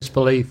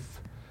disbelief,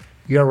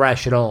 your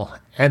rational,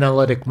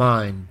 analytic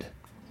mind,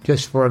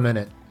 just for a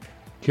minute,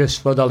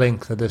 just for the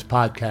length of this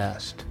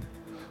podcast.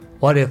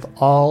 What if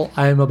all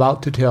I am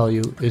about to tell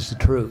you is the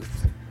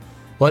truth?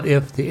 What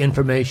if the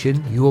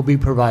information you will be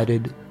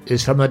provided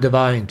is from a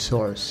divine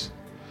source?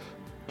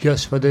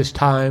 Just for this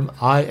time,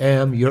 I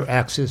am your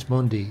Axis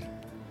Mundi.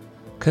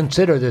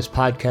 Consider this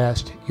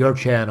podcast your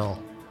channel,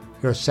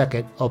 your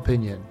second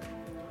opinion.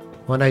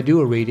 When I do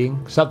a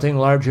reading, something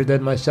larger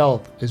than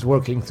myself is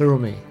working through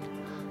me.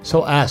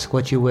 So ask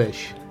what you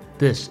wish.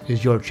 This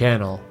is your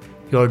channel,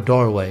 your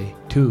doorway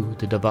to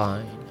the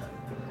divine.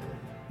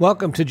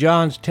 Welcome to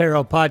John's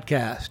Tarot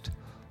Podcast.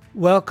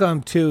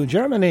 Welcome to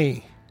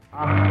Germany.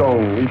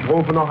 Achtung, ich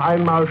rufe noch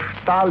einmal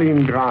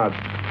Stalingrad.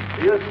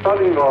 Hier ist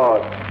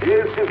Stalingrad.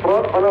 Hier ist die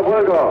Front an der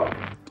Wolga.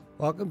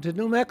 Welcome to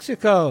New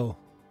Mexico.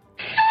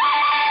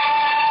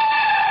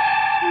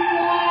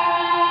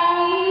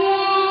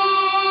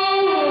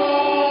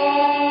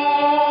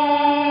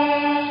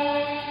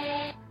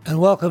 And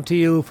welcome to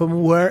you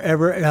from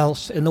wherever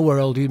else in the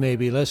world you may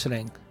be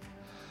listening.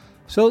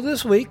 So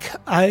this week,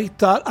 I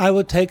thought I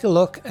would take a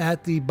look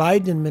at the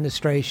Biden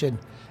administration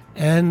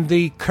and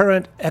the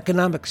current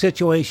economic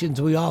situations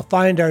we all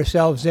find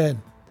ourselves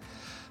in.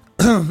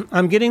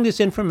 I'm getting this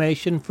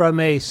information from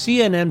a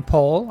CNN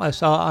poll I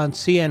saw on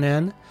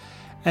CNN,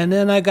 and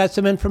then I got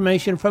some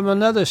information from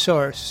another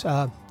source,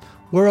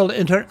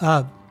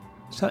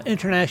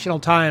 International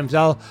Times.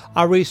 I'll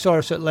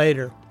resource it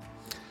later.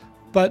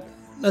 But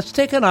let's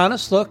take an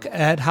honest look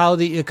at how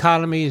the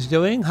economy is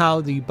doing,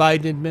 how the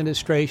Biden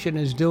administration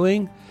is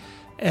doing,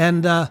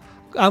 and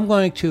I'm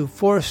going to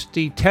force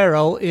the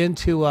tarot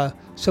into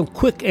some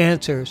quick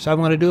answers. So I'm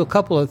going to do a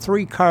couple of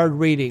 3-card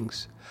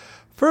readings.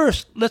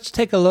 First, let's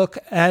take a look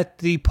at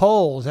the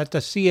polls, at the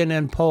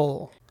CNN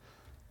poll.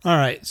 All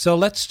right, so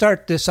let's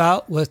start this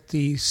out with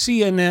the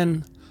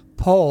CNN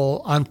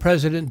poll on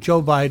President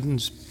Joe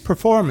Biden's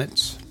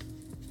performance.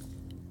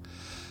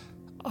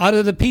 Out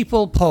of the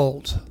people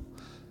polled,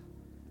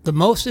 the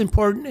most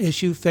important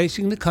issue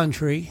facing the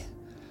country,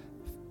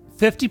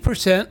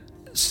 50%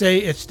 say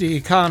it's the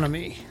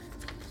economy.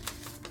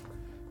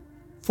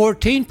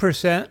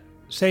 14%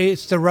 say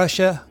it's the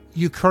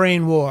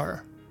Russia-Ukraine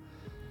war.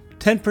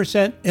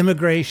 10%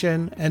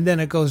 immigration, and then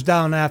it goes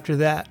down after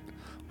that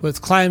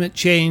with climate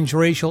change,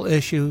 racial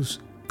issues,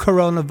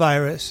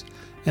 coronavirus,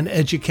 and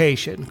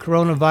education.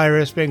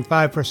 Coronavirus being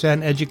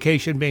 5%,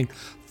 education being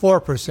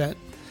 4%.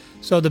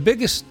 So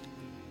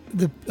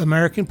the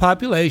American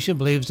population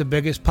believes the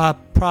biggest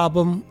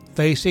problem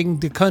facing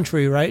the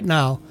country right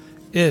now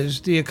is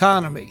the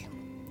economy.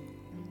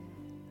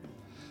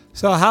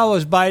 So how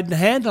is Biden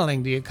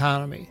handling the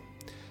economy?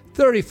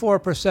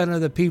 34%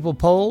 of the people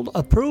polled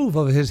approve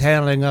of his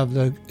handling of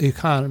the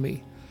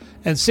economy,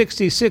 and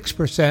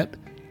 66%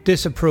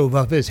 disapprove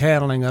of his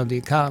handling of the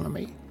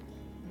economy.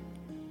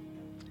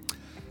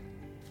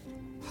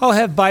 How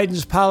have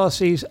Biden's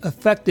policies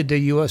affected the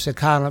U.S.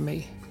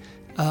 economy?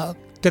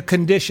 The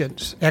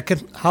conditions.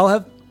 How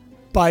have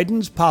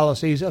Biden's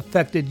policies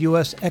affected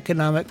U.S.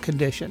 economic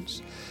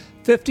conditions?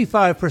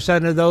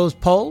 55% of those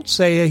polled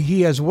say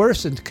he has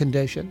worsened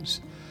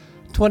conditions.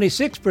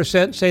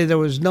 26% say there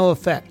was no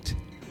effect.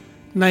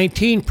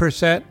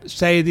 19%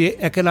 say the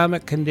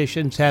economic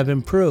conditions have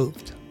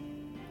improved.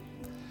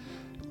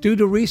 Due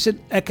to recent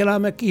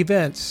economic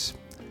events,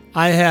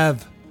 I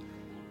have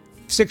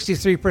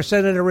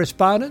 63% of the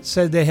respondents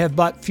said they have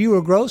bought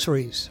fewer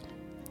groceries.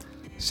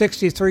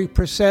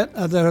 63%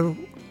 of the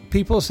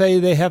people say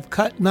they have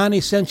cut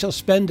non-essential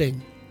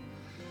spending.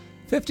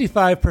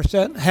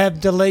 55% have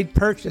delayed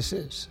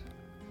purchases.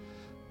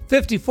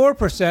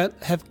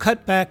 54% have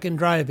cut back in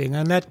driving,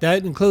 and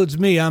that includes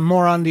me. I'm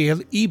more on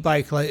the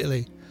e-bike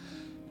lately.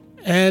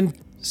 And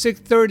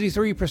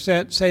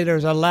 33% say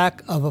there's a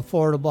lack of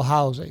affordable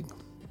housing.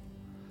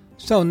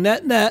 So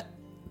net,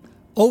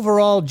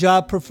 overall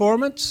job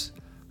performance,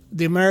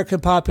 the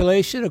American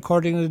population,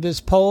 according to this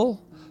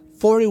poll,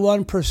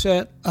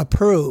 41%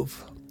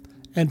 approve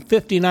and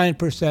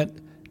 59%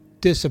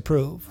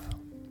 disapprove.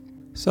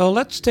 So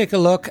let's take a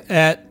look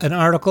at an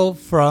article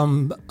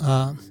from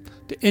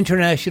the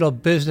International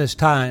Business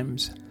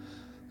Times,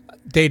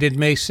 dated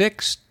May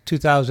 6,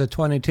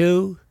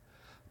 2022.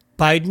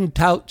 Biden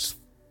touts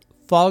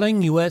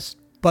falling U.S.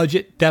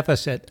 budget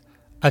deficit,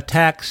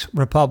 attacks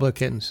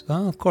Republicans.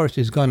 Well, of course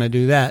he's going to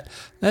do that.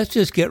 Let's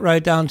just get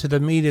right down to the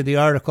meat of the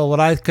article, what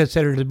I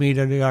consider the meat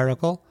of the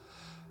article.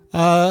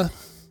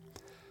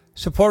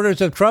 Supporters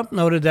of Trump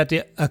noted that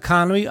the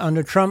economy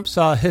under Trump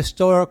saw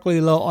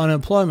historically low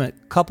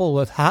unemployment, coupled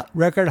with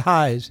record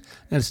highs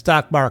in the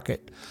stock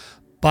market.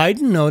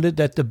 Biden noted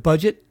that the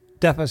budget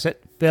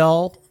deficit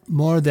fell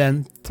more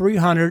than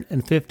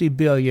 $350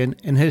 billion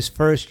in his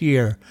first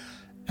year,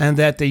 and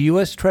that the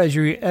U.S.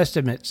 Treasury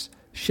estimates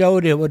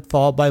showed it would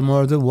fall by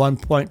more than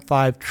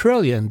 $1.5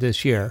 trillion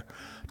this year,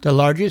 the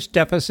largest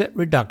deficit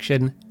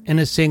reduction in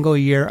a single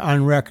year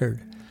on record,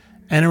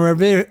 and a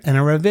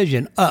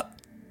revision up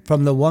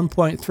from the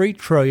 $1.3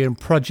 trillion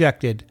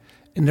projected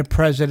in the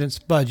president's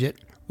budget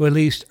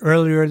released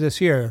earlier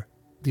this year,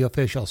 the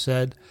official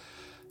said.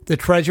 The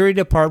Treasury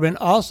Department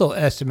also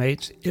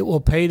estimates it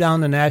will pay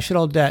down the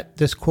national debt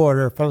this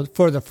quarter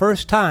for the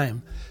first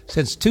time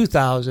since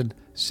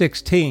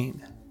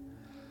 2016.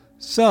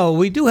 So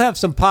we do have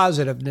some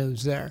positive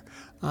news there.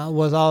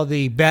 With all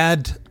the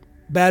bad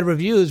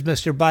reviews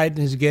Mr. Biden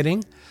is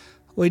getting,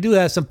 we do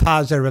have some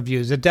positive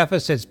reviews. The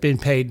deficit's been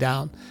paid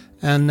down,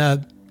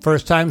 and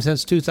first time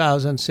since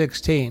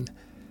 2016.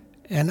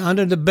 And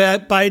under the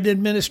Biden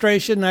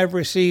administration,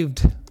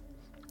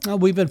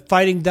 we've been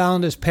fighting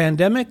down this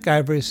pandemic.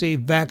 I've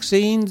received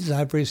vaccines.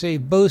 I've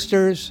received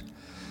boosters.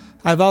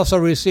 I've also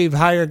received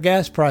higher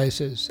gas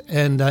prices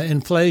and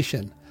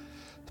inflation.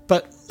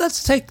 But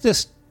let's take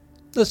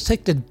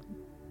the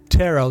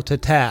tarot to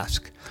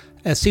task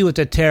and see what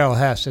the tarot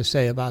has to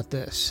say about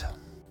this.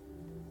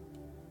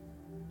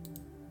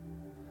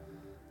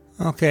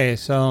 Okay,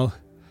 so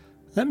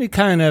let me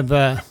kind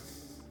of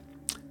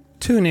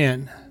tune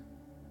in.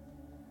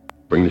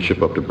 Bring the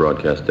ship up to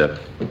broadcast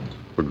depth.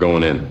 We're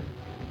going in.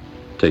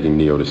 Taking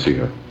Neo to see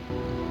her.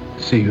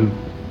 See who?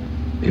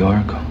 The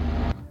Oracle.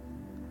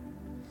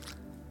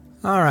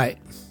 All right.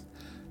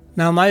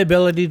 Now, my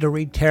ability to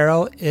read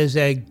tarot is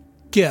a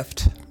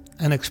gift,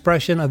 an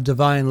expression of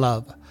divine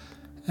love.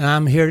 And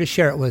I'm here to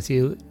share it with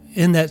you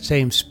in that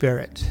same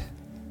spirit.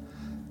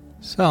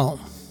 So,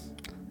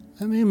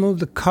 let me move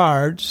the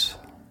cards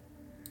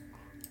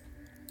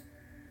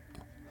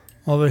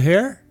over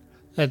here.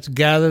 Let's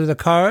gather the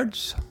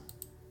cards.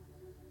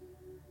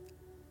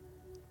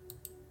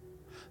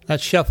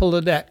 Let's shuffle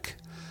the deck.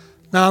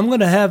 Now I'm going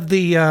to have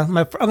I'm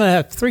going to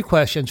have 3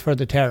 questions for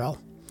the tarot.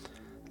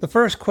 The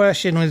first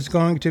question is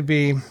going to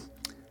be,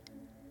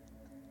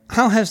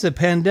 how has the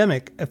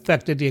pandemic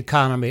affected the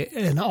economy?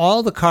 And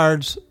all the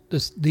cards,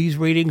 these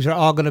readings are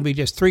all going to be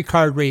just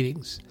 3-card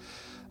readings,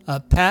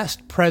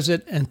 past,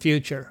 present, and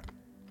future.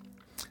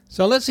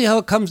 So let's see how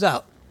it comes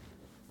out.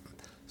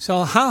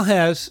 So how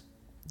has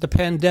the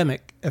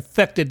pandemic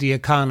affected the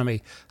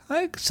economy?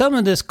 Some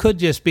of this could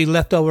just be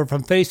left over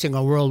from facing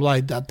a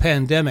worldwide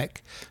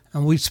pandemic.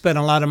 And we spent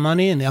a lot of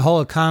money and the whole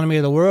economy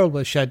of the world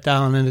was shut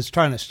down and it's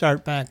trying to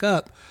start back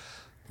up.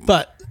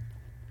 But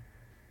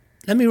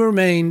let me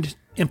remain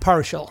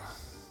impartial.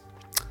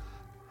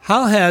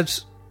 How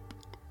has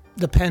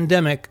the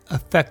pandemic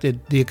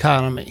affected the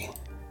economy?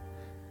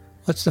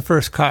 What's the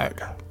first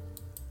card?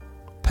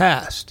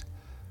 Past.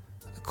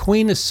 The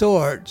Queen of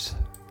Swords.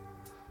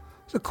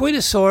 The Queen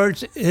of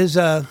Swords is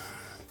a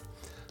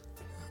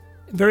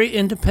very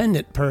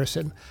independent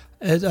person,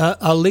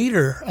 a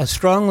leader, a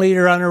strong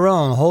leader on her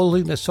own,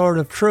 holding the sword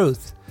of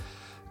truth.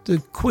 The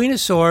Queen of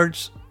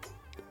Swords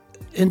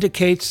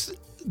indicates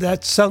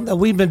that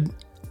we've been,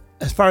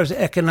 as far as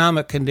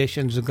economic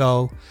conditions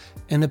go,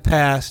 in the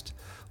past,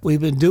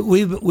 we've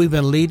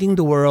been leading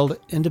the world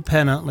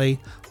independently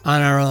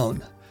on our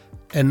own,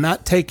 and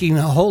not taking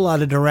a whole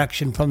lot of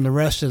direction from the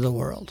rest of the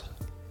world.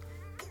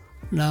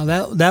 Now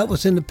that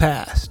was in the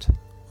past.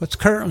 What's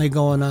currently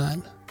going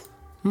on?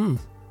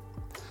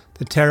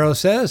 The tarot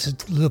says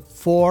it's the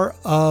 4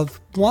 of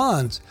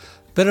Wands.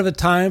 Bit of a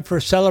time for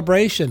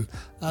celebration,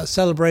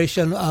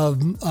 celebration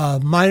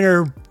of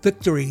minor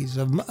victories,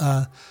 and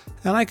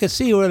I can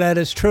see where that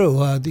is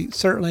true.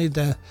 Certainly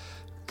the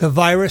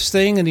virus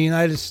thing in the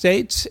United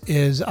States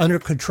is under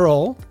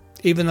control,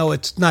 even though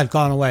it's not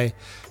gone away.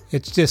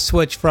 It's just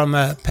switched from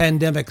a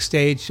pandemic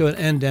stage to an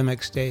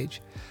endemic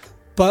stage.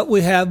 But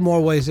we have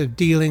more ways of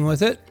dealing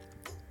with it.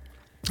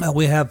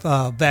 We have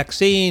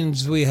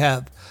vaccines. We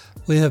have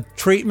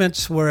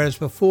treatments, whereas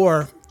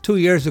before, 2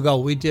 years ago,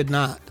 we did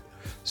not.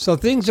 So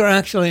things are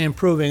actually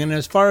improving. And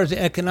as far as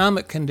the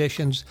economic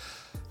conditions,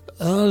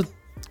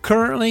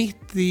 currently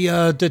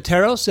the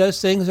tarot says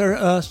things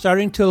are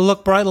starting to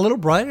look a little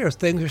brighter.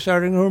 Things are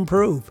starting to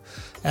improve,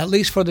 at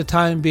least for the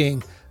time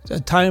being. It's a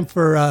time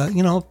for,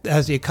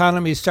 as the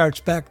economy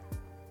starts back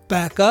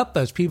up,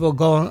 as people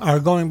are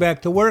going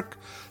back to work,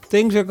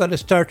 things are going to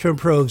start to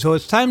improve. So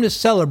it's time to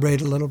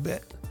celebrate a little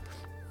bit.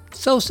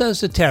 So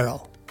says the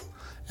tarot.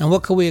 And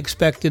what can we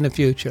expect in the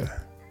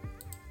future?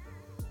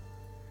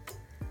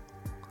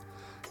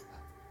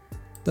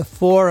 The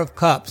 4 of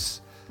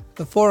Cups.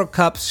 The 4 of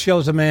Cups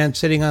shows a man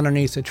sitting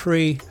underneath a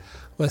tree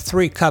with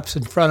 3 cups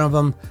in front of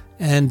him,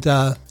 and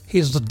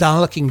he's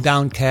looking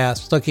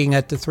downcast, looking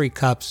at the 3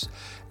 cups,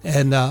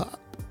 and a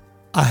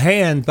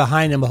hand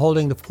behind him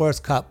holding the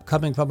 4th cup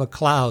coming from a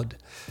cloud.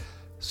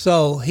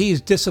 So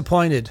he's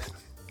disappointed.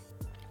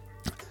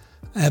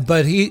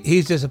 But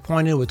he's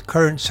disappointed with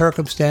current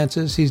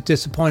circumstances. He's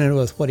disappointed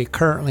with what he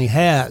currently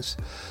has.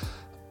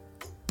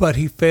 But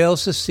he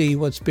fails to see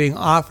what's being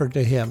offered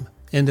to him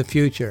in the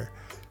future.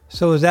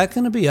 So is that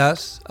going to be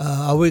us?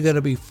 Are we going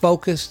to be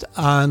focused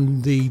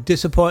on the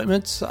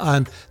disappointments,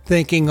 on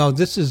thinking, I'm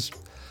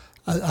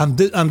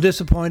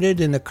disappointed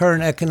in the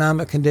current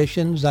economic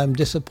conditions. I'm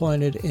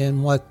disappointed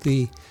in what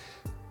the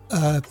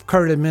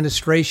current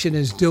administration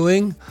is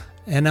doing.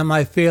 And am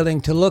I failing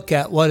to look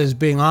at what is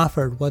being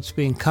offered, what's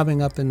being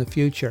coming up in the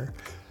future?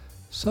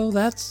 So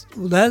that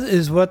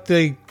is what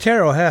the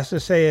tarot has to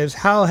say, is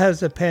how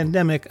has the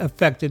pandemic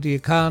affected the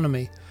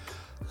economy?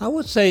 I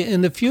would say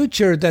in the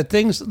future that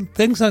things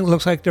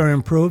looks like they're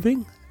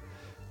improving,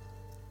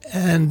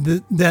 and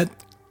that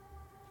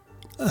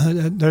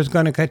there's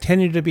going to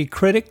continue to be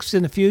critics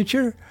in the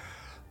future,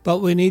 but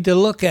we need to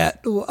look at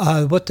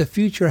what the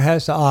future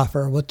has to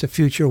offer, what the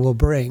future will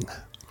bring.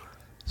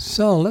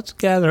 So let's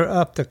gather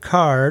up the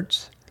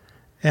cards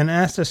and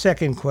ask the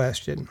second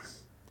question.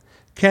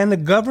 Can the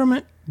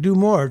government do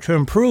more to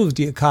improve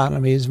the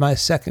economy is my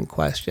second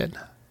question.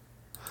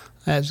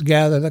 Let's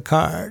gather the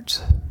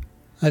cards.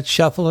 Let's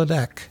shuffle a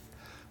deck.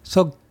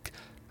 So,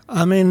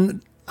 I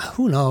mean,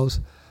 who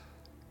knows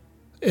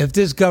if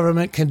this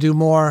government can do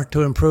more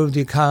to improve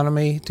the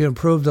economy, to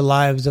improve the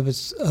lives of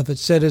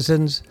its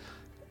citizens.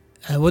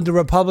 Would the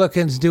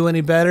Republicans do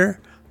any better?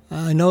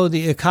 I know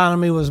the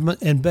economy was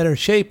in better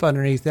shape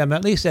underneath them,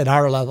 at least at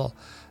our level.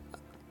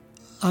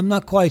 I'm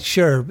not quite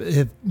sure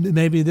if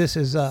maybe this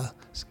is a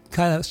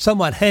kind of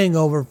somewhat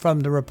hangover from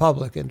the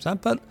Republicans.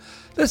 But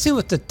let's see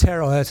what the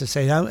tarot has to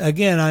say.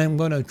 Again, I'm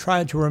going to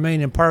try to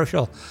remain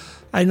impartial.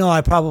 I know I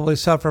probably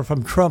suffer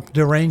from Trump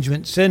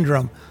derangement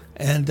syndrome,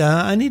 and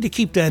I need to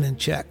keep that in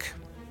check.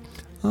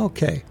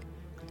 Okay.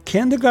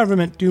 Can the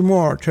government do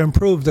more to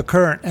improve the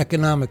current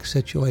economic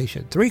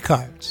situation? 3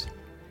 cards.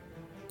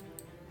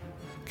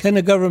 Can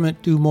the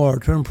government do more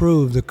to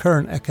improve the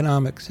current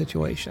economic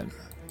situation?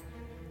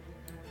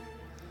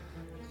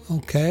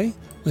 Okay.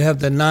 We have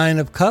the 9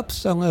 of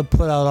Cups. I'm going to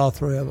put out all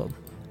 3 of them.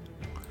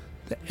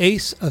 The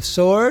Ace of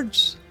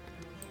Swords,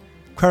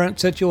 current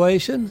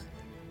situation.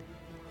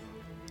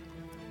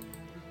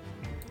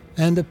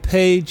 And the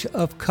Page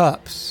of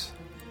Cups.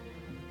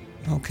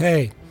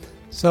 Okay.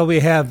 So we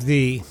have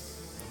the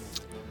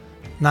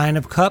 9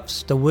 of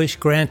Cups, the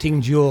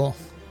wish-granting jewel.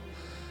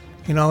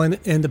 You know,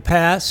 in the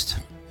past,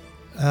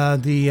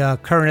 the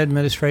current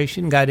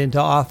administration got into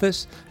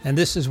office, and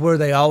this is where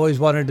they always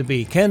wanted to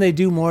be. Can they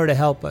do more to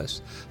help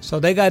us? So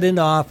they got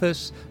into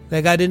office,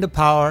 they got into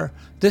power.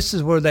 This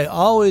is where they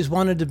always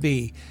wanted to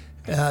be.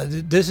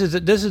 This is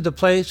the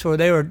place where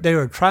they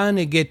were trying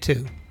to get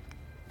to.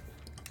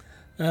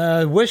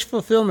 Wish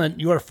fulfillment.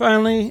 You are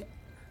finally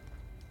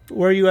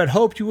where you had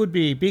hoped you would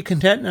be. Be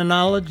content in the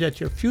knowledge that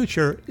your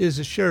future is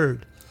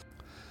assured.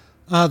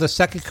 The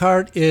second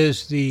card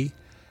is the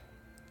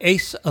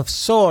Ace of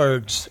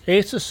Swords.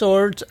 Ace of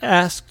Swords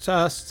asks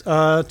us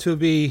to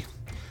be,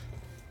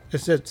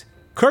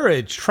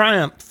 courage,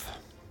 triumph.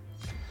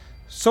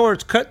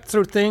 Swords cut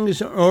through things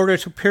in order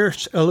to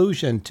pierce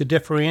illusion, to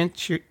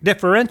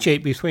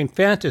differentiate between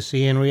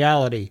fantasy and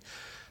reality.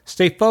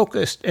 Stay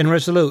focused and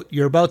resolute.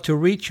 You're about to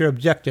reach your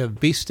objective.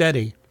 Be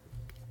steady.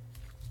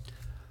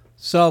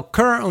 So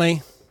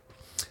currently,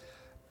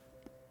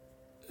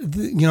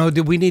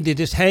 we need to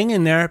just hang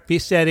in there, be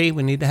steady.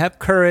 We need to have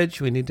courage.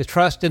 We need to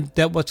trust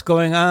that what's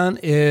going on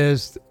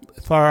is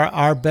for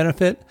our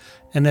benefit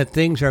and that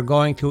things are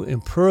going to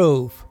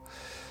improve.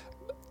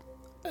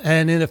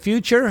 And in the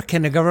future,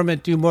 can the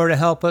government do more to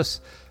help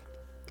us?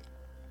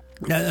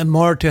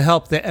 More to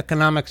help the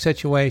economic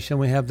situation?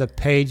 We have the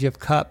Page of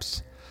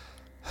Cups.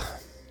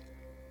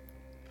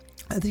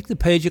 I think the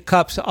Page of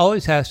Cups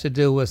always has to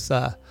do with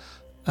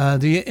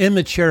the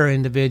immature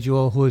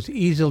individual who is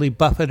easily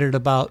buffeted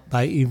about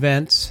by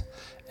events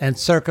and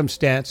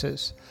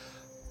circumstances.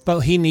 But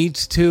he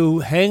needs to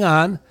hang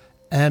on,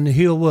 and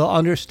he will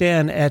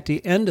understand at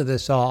the end of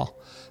this all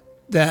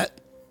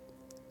that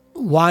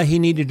why he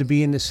needed to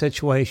be in this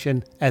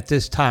situation at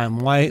this time.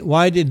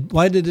 Why did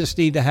this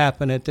need to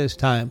happen at this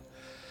time?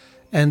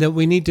 And that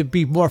we need to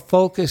be more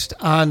focused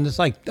on, it's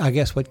like, I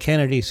guess what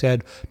Kennedy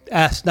said,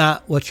 ask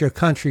not what your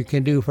country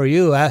can do for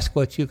you, ask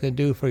what you can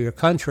do for your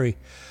country.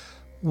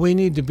 We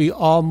need to be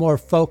all more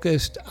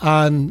focused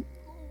on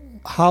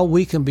how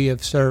we can be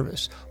of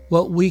service,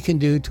 what we can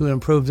do to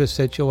improve the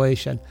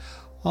situation.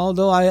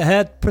 Although I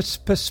had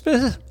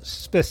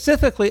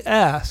specifically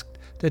asked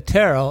the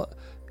tarot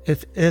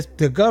if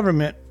the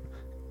government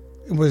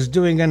was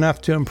doing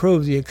enough to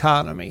improve the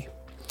economy.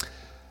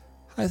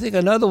 I think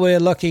another way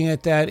of looking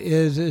at that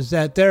is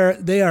that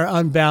they are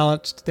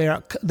unbalanced.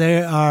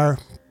 They are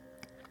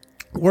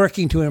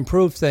working to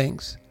improve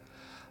things,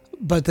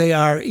 but they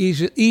are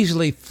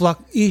easily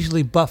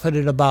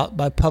buffeted about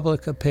by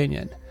public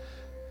opinion.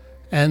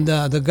 And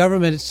the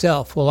government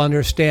itself will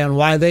understand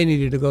why they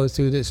needed to go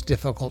through this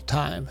difficult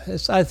time.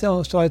 I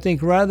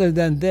think rather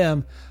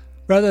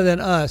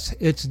than us,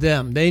 it's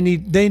them. They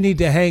need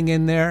to hang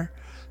in there.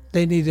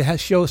 They need to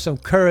show some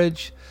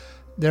courage.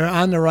 They're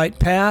on the right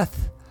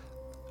path,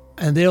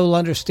 and they'll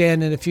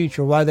understand in the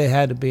future why they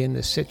had to be in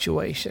this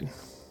situation.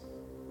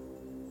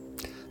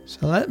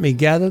 So let me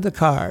gather the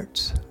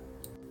cards.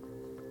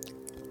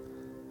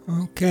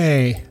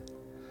 Okay,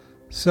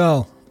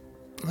 so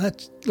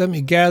let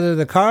me gather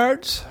the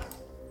cards,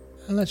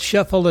 and let's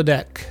shuffle the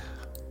deck.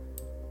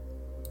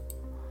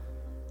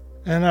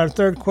 And our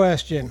third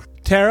question,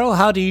 Tarot,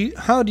 how do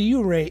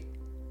you rate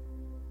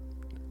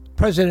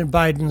President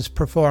Biden's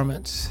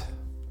performance?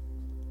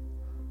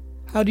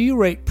 How do you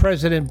rate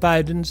President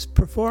Biden's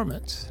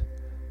performance?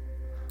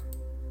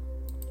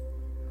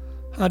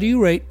 How do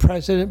you rate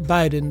President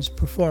Biden's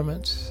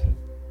performance?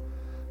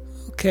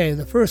 Okay,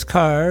 the first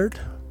card,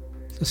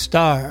 the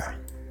Star.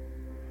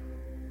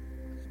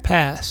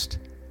 Past.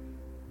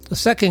 The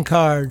second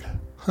card,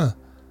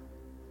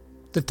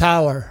 the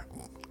Tower.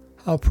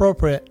 How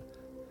appropriate.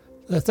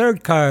 The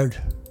third card,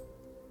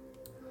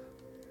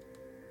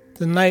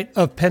 the Knight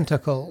of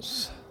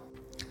Pentacles.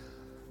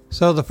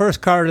 So the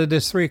first card of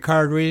this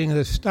 3-card reading,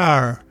 the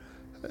Star,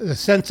 the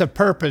sense of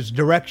purpose,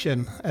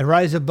 direction, and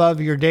rise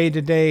above your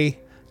day-to-day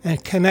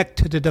and connect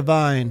to the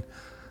divine.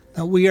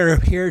 Now, we are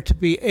here to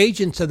be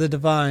agents of the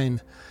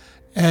divine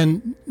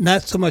and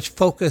not so much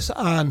focus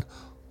on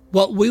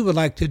what we would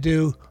like to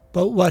do,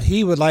 but what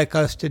he would like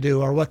us to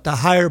do, or what the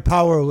higher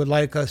power would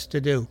like us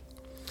to do.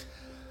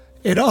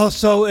 It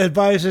also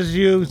advises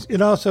you,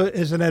 it also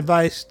is an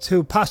advice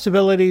to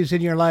possibilities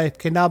in your life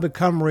can now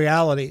become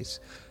realities.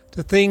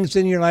 The things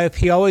in your life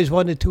he always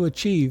wanted to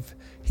achieve,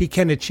 he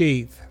can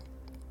achieve.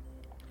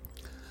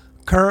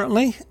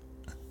 Currently,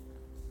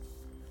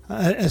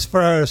 as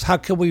far as how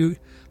can we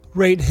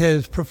rate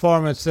his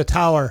performance, the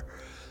Tower,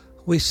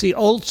 we see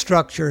old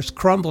structures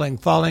crumbling,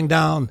 falling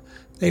down.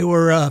 They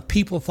were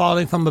people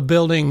falling from a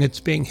building that's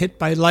being hit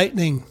by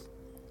lightning.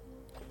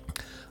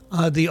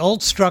 The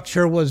old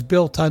structure was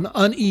built on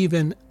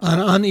uneven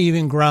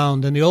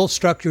ground, and the old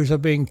structures are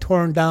being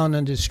torn down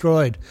and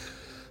destroyed.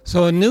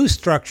 So a new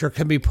structure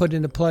can be put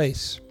into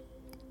place.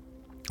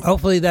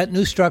 Hopefully, that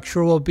new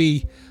structure will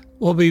be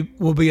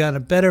on a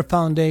better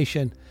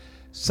foundation,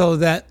 so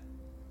that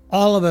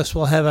all of us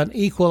will have an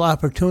equal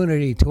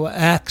opportunity to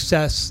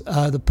access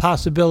the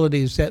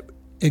possibilities that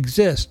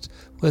exist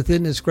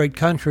within this great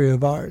country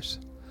of ours.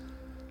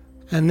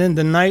 And then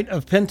the Knight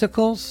of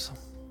Pentacles.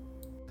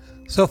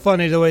 So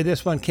funny the way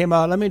this one came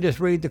out. Let me just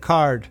read the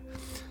card.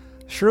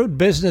 Shrewd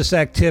business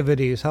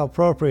activities, how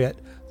appropriate.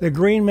 The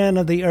green man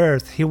of the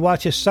earth, he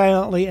watches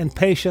silently and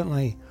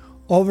patiently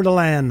over the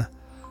land,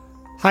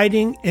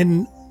 hiding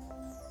in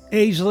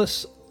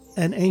ageless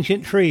and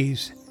ancient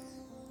trees.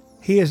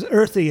 He is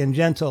earthy and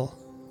gentle.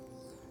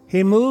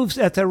 He moves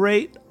at the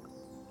rate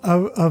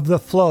of the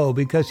flow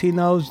because he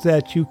knows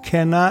that you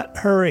cannot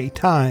hurry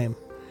time.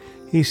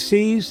 He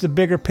sees the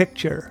bigger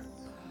picture,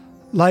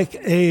 like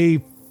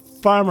a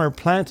farmer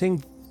planning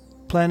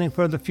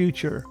for the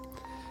future.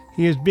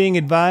 He is being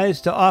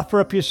advised to offer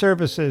up your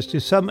services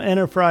to some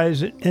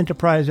enterprise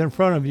in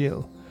front of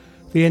you.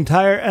 The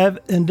entire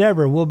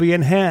endeavor will be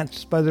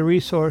enhanced by the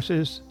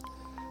resources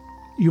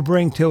you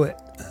bring to it.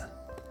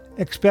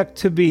 Expect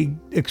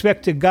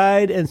to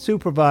guide and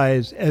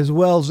supervise as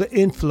well as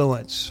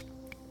influence.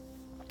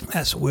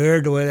 That's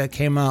weird the way that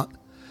came out.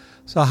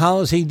 So how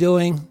is he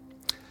doing?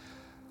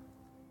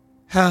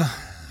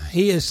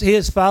 He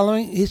is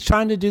following. He's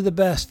trying to do the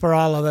best for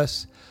all of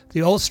us.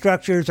 The old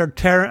structures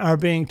are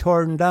being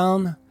torn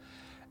down,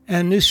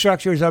 and new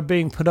structures are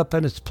being put up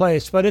in its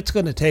place. But it's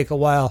going to take a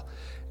while.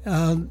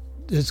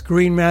 This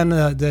green man,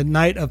 the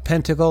Knight of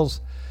Pentacles,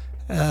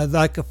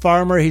 like a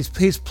farmer,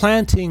 he's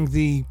planting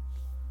the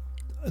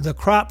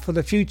crop for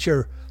the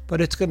future. But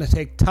it's going to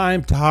take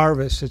time to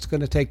harvest. It's going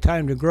to take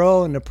time to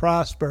grow and to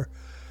prosper.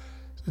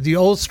 The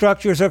old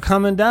structures are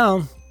coming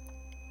down.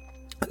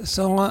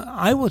 So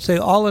I would say,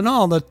 all in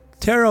all, the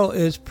tarot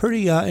is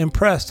pretty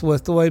impressed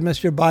with the way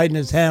Mr. Biden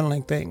is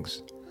handling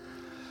things.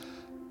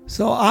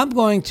 So I'm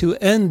going to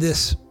end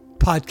this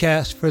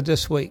podcast for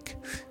this week.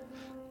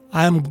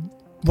 I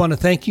want to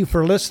thank you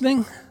for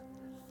listening.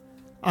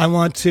 I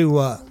want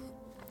to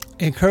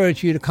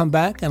encourage you to come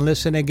back and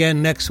listen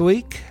again next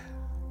week.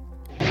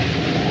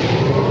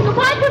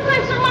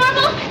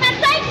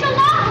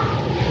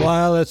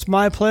 Well, it's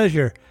my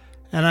pleasure,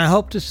 and I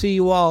hope to see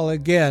you all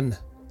again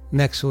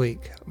next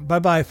week.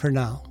 Bye-bye for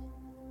now.